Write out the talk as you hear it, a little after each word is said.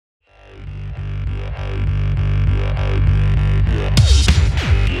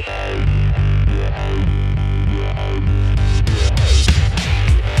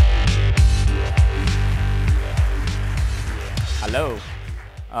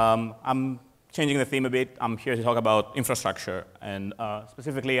I'm changing the theme a bit. I'm here to talk about infrastructure, and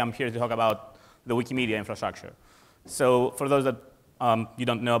specifically, I'm here to talk about the Wikimedia infrastructure. So for those that you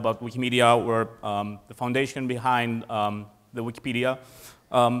don't know about Wikimedia, we're the foundation behind the Wikipedia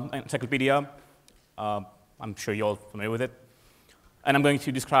encyclopedia. I'm sure you're all familiar with it. And I'm going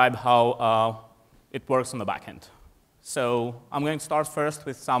to describe how it works on the back end. So I'm going to start first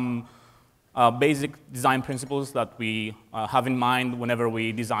with some basic design principles that we have in mind whenever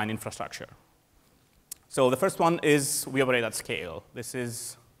we design infrastructure. So the first one is we operate at scale. This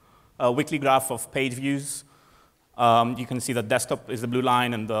is a weekly graph of page views. You can see the desktop is the blue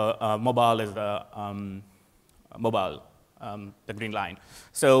line and the mobile is the the green line.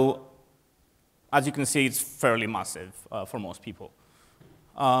 So as you can see, it's fairly massive for most people.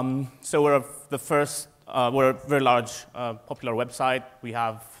 So we're we're a very large, popular website. We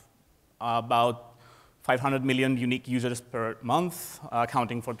have about 500 million unique users per month,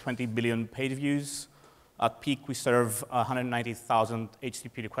 accounting for 20 billion page views. At peak, we serve 190,000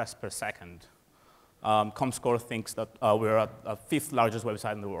 HTTP requests per second. Comscore thinks that we're at the 5th largest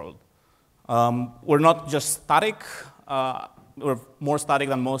website in the world. We're not just static. We're more static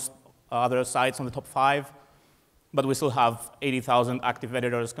than most other sites on the top 5, but we still have 80,000 active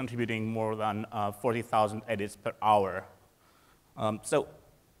editors contributing more than 40,000 edits per hour.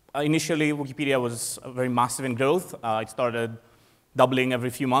 Initially, Wikipedia was very massive in growth. It started doubling every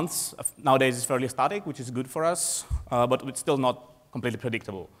few months. Nowadays, it's fairly static, which is good for us, but it's still not completely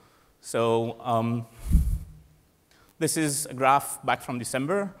predictable. So this is a graph back from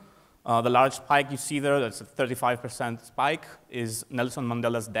December. The large spike you see there, that's a 35% spike, is Nelson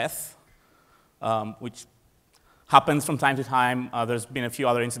Mandela's death, which happens from time to time. There's been a few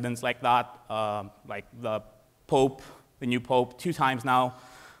other incidents like that, like the Pope, the new Pope, 2 times now,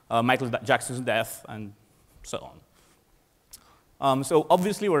 Michael Jackson's death, and so on. So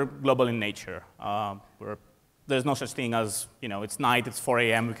obviously, we're global in nature. There's no such thing as, it's night, it's 4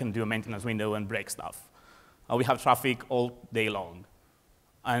 a.m., we can do a maintenance window and break stuff. We have traffic all day long.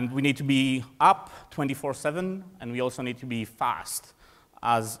 And we need to be up 24/7, and we also need to be fast,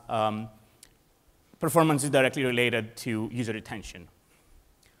 as performance is directly related to user retention.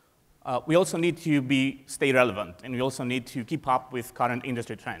 We also need to stay relevant, and we also need to keep up with current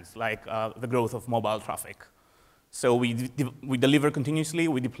industry trends, like the growth of mobile traffic. So we deliver continuously,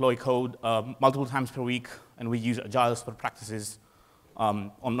 we deploy code multiple times per week, and we use agile software practices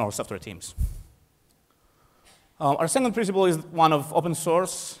on our software teams. Our second principle is one of open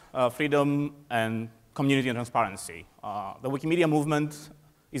source, freedom, and community and transparency. The Wikimedia movement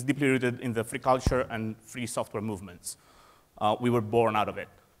is deeply rooted in the free culture and free software movements. We were born out of it.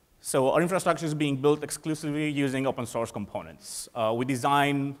 So our infrastructure is being built exclusively using open source components. We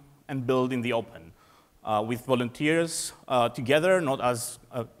design and build in the open with volunteers together, not as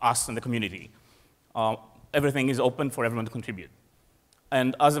us and the community. Everything is open for everyone to contribute.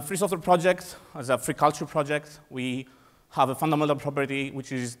 And as a free software project, as a free culture project, we have a fundamental property,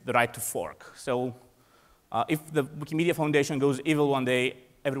 which is the right to fork. So if the Wikimedia Foundation goes evil one day,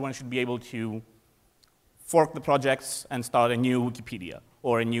 everyone should be able to fork the projects and start a new Wikipedia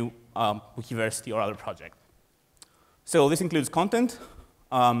or a new Wikiversity or other project. So this includes content,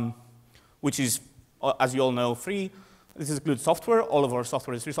 which is, as you all know, free. This includes software. All of our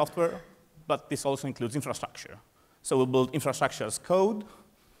software is free software, but this also includes infrastructure. So we'll build infrastructure as code,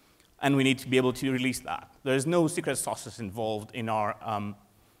 and we need to be able to release that. There is no secret sauces involved in our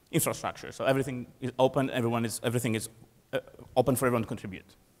infrastructure. So everything is open. Everything is open for everyone to contribute.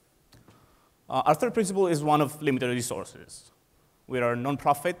 Our third principle is one of limited resources. We are a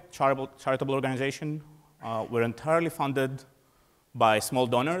nonprofit, charitable organization. We're entirely funded by small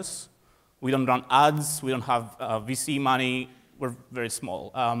donors. We don't run ads. We don't have VC money. We're very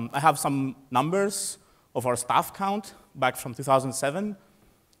small. I have some numbers of our staff count back from 2007,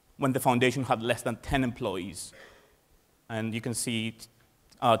 when the foundation had less than 10 employees. And you can see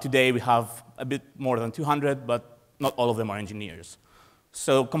today we have a bit more than 200, but not all of them are engineers.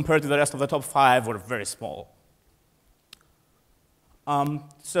 So compared to the rest of the top 5, we're very small. About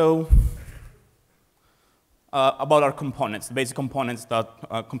our components, the basic components that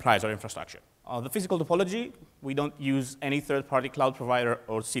comprise our infrastructure. The physical topology, we don't use any third-party cloud provider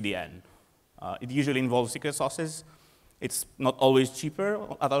or CDN. It usually involves secret sauces. It's not always cheaper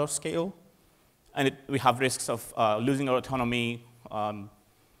at our scale. And we have risks of losing our autonomy.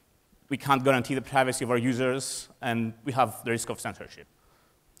 We can't guarantee the privacy of our users, and we have the risk of censorship.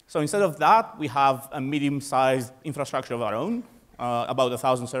 So instead of that, we have a medium-sized infrastructure of our own, about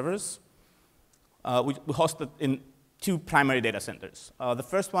 1,000 servers. We host it in 2 primary data centers. The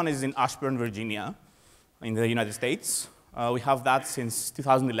first one is in Ashburn, Virginia, in the United States. We have that since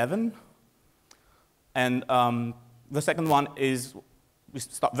 2011. And the second one is we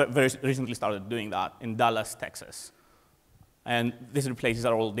very recently started doing that in Dallas, Texas. And this replaces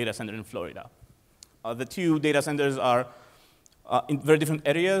our old data center in Florida. The two data centers are in very different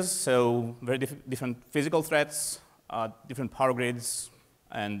areas, so very different physical threats, different power grids,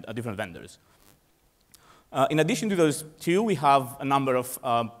 and different vendors. In addition to those two, we have a number of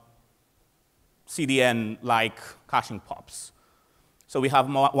CDN-like caching POPs. So we have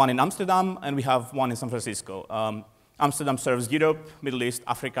one in Amsterdam, and we have one in San Francisco. Amsterdam serves Europe, Middle East,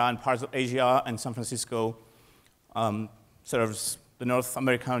 Africa, and parts of Asia, and San Francisco serves the North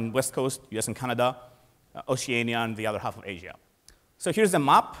American West Coast, US and Canada, Oceania, and the other half of Asia. So here's the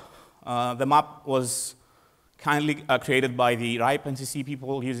map. The map was kindly created by the RIPE NCC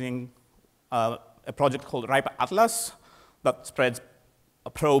people using a project called RIPE Atlas that spreads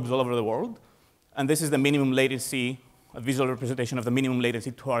probes all over the world. And this is the minimum latency, a visual representation of the minimum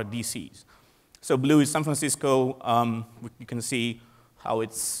latency to our DCs. So blue is San Francisco. You can see how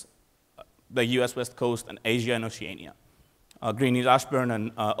it's the US West Coast and Asia and Oceania. Green is Ashburn,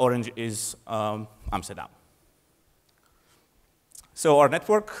 and orange is Amsterdam. So our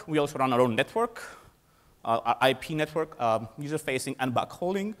network, we also run our own network, our IP network, user-facing and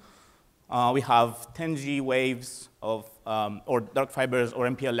backhauling. We have 10G waves of, or dark fibers or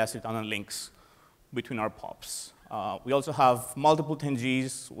MPLS return links between our POPs. We also have multiple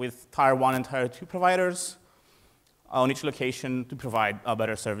 10Gs with Tier 1 and Tier 2 providers on each location to provide a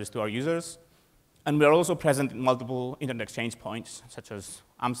better service to our users. And we are also present in multiple internet exchange points, such as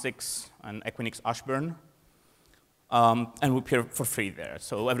AM6 and Equinix Ashburn. And we appear for free there,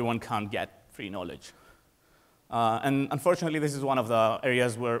 so everyone can get free knowledge. And unfortunately, this is one of the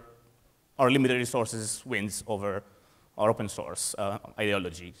areas where our limited resources wins over our open source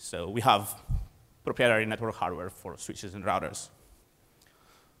ideology. So we have proprietary network hardware for switches and routers.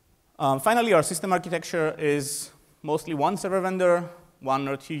 Finally, our system architecture is mostly one server vendor, 1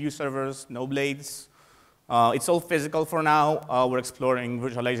 or 2 U servers, no blades. It's all physical for now. We're exploring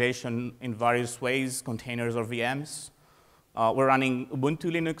virtualization in various ways, containers or VMs. We're running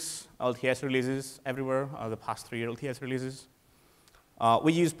Ubuntu Linux LTS releases everywhere, the past 3 LTS releases.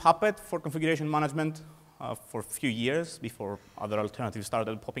 We use Puppet for configuration management for a few years before other alternatives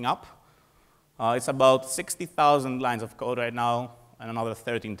started popping up. It's about 60,000 lines of code right now and another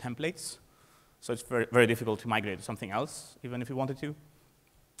 13 templates. So it's very, very difficult to migrate to something else, even if we wanted to.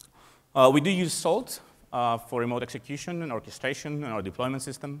 We do use Salt for remote execution and orchestration in our deployment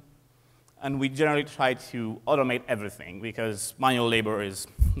system. And we generally try to automate everything because manual labor is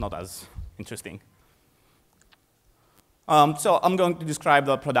not as interesting. So I'm going to describe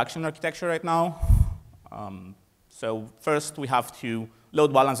the production architecture right now. So first, we have to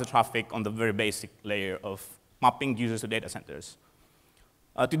load balance the traffic on the very basic layer of mapping users to data centers.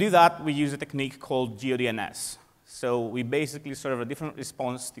 To do that, we use a technique called GeoDNS. So we basically serve a different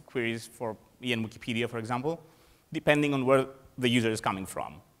response to queries for EN Wikipedia, for example, depending on where the user is coming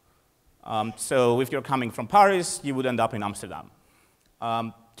from. So if you're coming from Paris, you would end up in Amsterdam.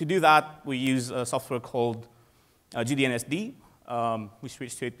 To do that, we use a software called GDNSD. We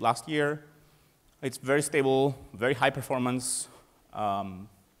switched to it last year. It's very stable, very high performance.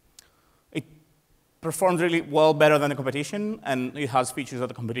 It performs really well, better than the competition, and it has features that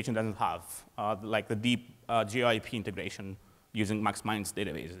the competition doesn't have, like the deep GeoIP integration using MaxMinds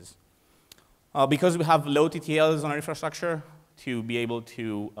databases. Because we have low TTLs on our infrastructure to be able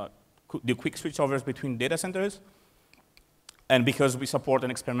to do quick switchovers between data centers, and because we support an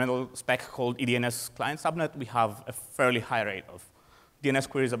experimental spec called EDNS client subnet, we have a fairly high rate of DNS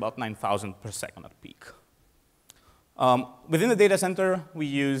queries, about 9,000 per second at peak. Within the data center, we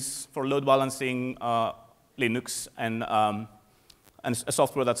use, for load balancing, Linux and a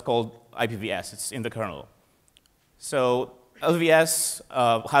software that's called IPVS. It's in the kernel. So LVS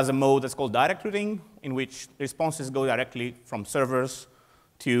has a mode that's called direct routing, in which responses go directly from servers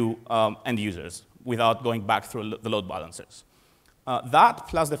to end users without going back through the load balancers. That,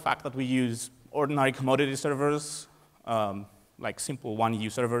 plus the fact that we use ordinary commodity servers, like simple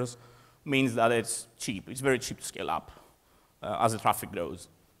 1U servers, means that it's cheap. It's very cheap to scale up as the traffic grows.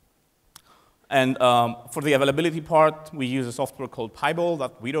 And for the availability part, we use a software called Pyball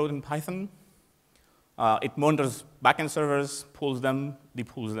that we wrote in Python. It monitors backend servers, pulls them,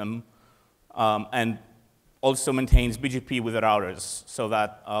 depulls them, and also maintains BGP with the routers so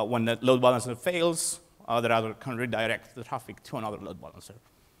that when the load balancer fails, the router can redirect the traffic to another load balancer.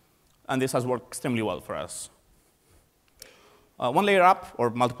 And this has worked extremely well for us. One layer up, or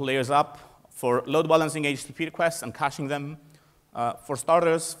multiple layers up, for load balancing HTTP requests and caching them. For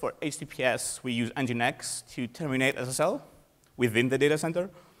starters, for HTTPS, we use Nginx to terminate SSL. within the data center.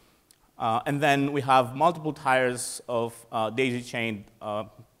 And then we have multiple tiers of daisy-chained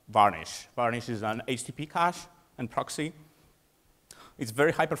Varnish. Varnish is an HTTP cache and proxy. It's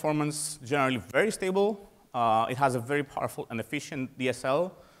very high performance, generally very stable. It has a very powerful and efficient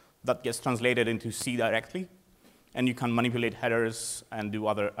DSL that gets translated into C directly. And you can manipulate headers and do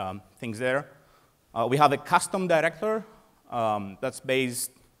other things there. We have a custom director that's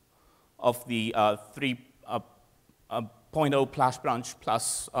based off the 3.0 Flash branch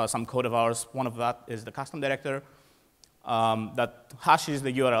plus some code of ours. One of that is the custom director that hashes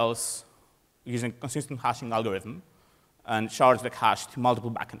the URLs using consistent hashing algorithm and shards the cache to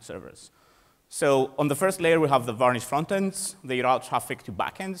multiple backend servers. So on the first layer, we have the Varnish frontends. They route traffic to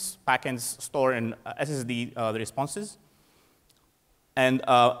backends. Backends store in SSD the responses. And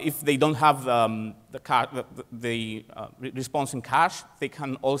if they don't have the response in cache, they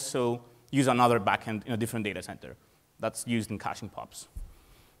can also use another backend in a different data center that's used in caching pops.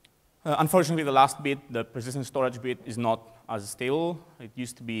 Unfortunately, the last bit, the persistent storage bit, is not as stable. It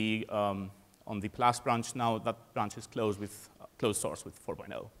used to be on the Plus branch. Now that branch is closed source with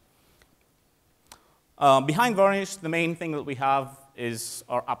 4.0. Behind Varnish, the main thing that we have is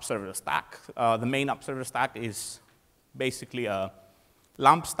our app server stack. The main app server stack is basically a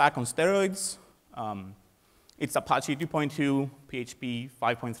LAMP stack on steroids. It's Apache 2.2, PHP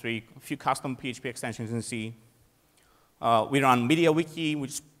 5.3, a few custom PHP extensions in C. We run MediaWiki,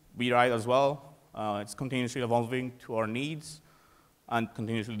 which we write as well. It's continuously evolving to our needs and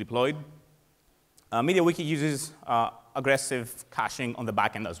continuously deployed. MediaWiki uses aggressive caching on the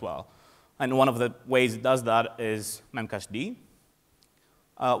backend as well. And one of the ways it does that is memcached.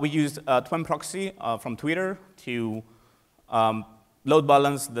 We use Twem proxy from Twitter to load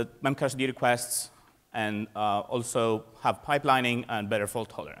balance the memcached requests and also have pipelining and better fault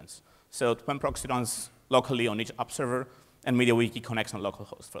tolerance. So Twem proxy runs locally on each app server, and MediaWiki connects on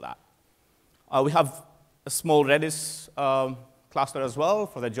localhost for that. We have a small Redis cluster as well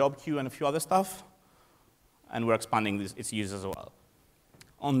for the job queue and a few other stuff, and we're expanding its use as well.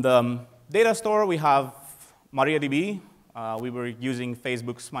 On the data store, we have MariaDB. We were using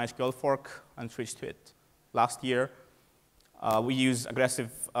Facebook's MySQL fork and switched to it last year. We use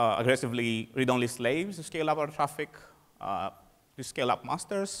aggressively read-only slaves to scale up our traffic, to scale up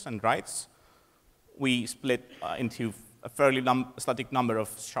masters and writes. We split into a fairly static number of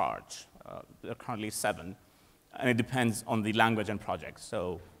shards. There are currently 7, and it depends on the language and project.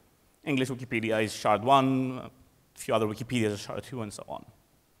 So English Wikipedia is shard 1, a few other Wikipedias are shard 2, and so on.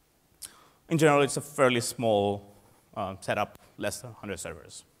 In general, it's a fairly small setup, less than 100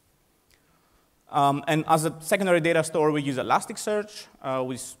 servers. And as a secondary data store, we use Elasticsearch.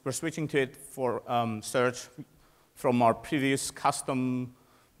 We're switching to it for search from our previous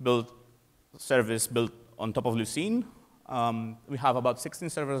custom-built service built on top of Lucene. We have about 16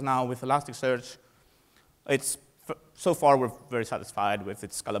 servers now with Elasticsearch. So far, we're very satisfied with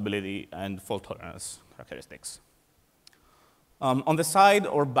its scalability and fault tolerance characteristics. On the side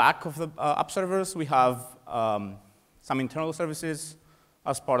or back of the app servers, we have some internal services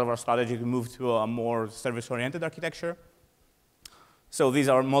as part of our strategy to move to a more service-oriented architecture. So these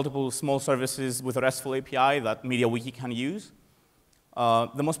are multiple small services with a RESTful API that MediaWiki can use.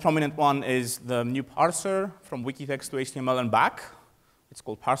 The most prominent one is the new parser from Wikitext to HTML and back. It's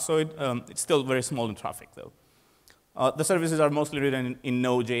called Parsoid. It's still very small in traffic, though. The services are mostly written in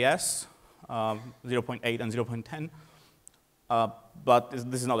Node.js, 0.8 and 0.10. But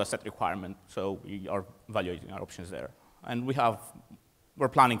this is not a set requirement, so we are evaluating our options there. And we're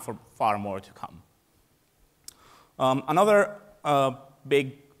planning for far more to come. Another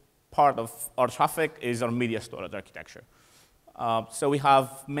big part of our traffic is our media storage architecture. So we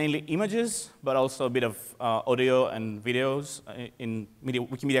have mainly images, but also a bit of audio and videos in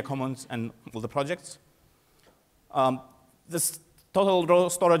Wikimedia Commons and all the projects. This total raw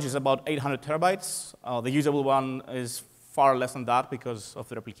storage is about 800 terabytes. The usable one is far less than that because of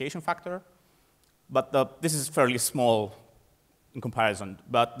the replication factor. But this is fairly small in comparison.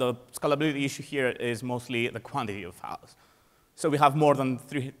 But the scalability issue here is mostly the quantity of files. So we have more than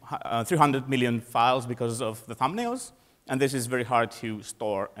 300 million files because of the thumbnails. And this is very hard to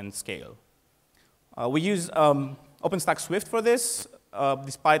store and scale. We use OpenStack Swift for this.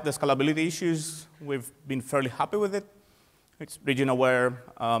 Despite the scalability issues, we've been fairly happy with it. It's region-aware.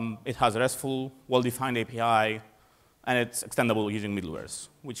 It has a RESTful, well-defined API. And it's extendable using middlewares,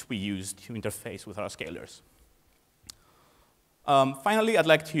 which we use to interface with our scalers. Finally, I'd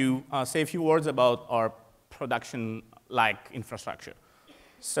like to say a few words about our production-like infrastructure.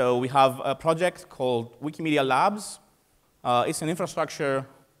 So we have a project called Wikimedia Labs. It's an infrastructure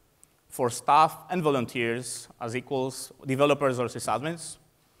for staff and volunteers as equals developers or sysadmins.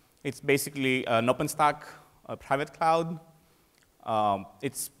 It's basically an OpenStack, a private cloud.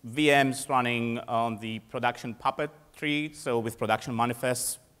 It's VMs running on the production Puppet tree, so with production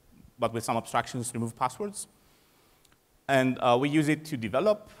manifests, but with some abstractions to remove passwords. And we use it to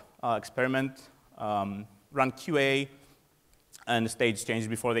develop, experiment, run QA, and stage changes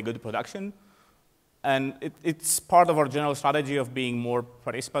before they go to production. And it's part of our general strategy of being more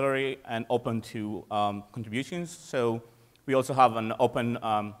participatory and open to contributions. So we also have an open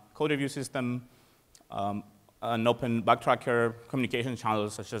code review system, an open bug tracker, communication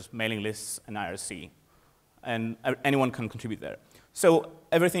channels such as mailing lists and IRC. And anyone can contribute there. So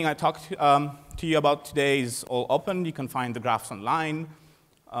everything I talked to you about today is all open. You can find the graphs online.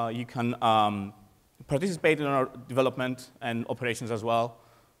 You can participate in our development and operations as well.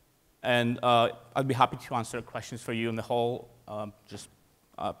 And I'd be happy to answer questions for you in the hall. Just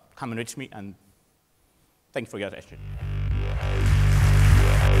come and reach me, and thank you for your attention.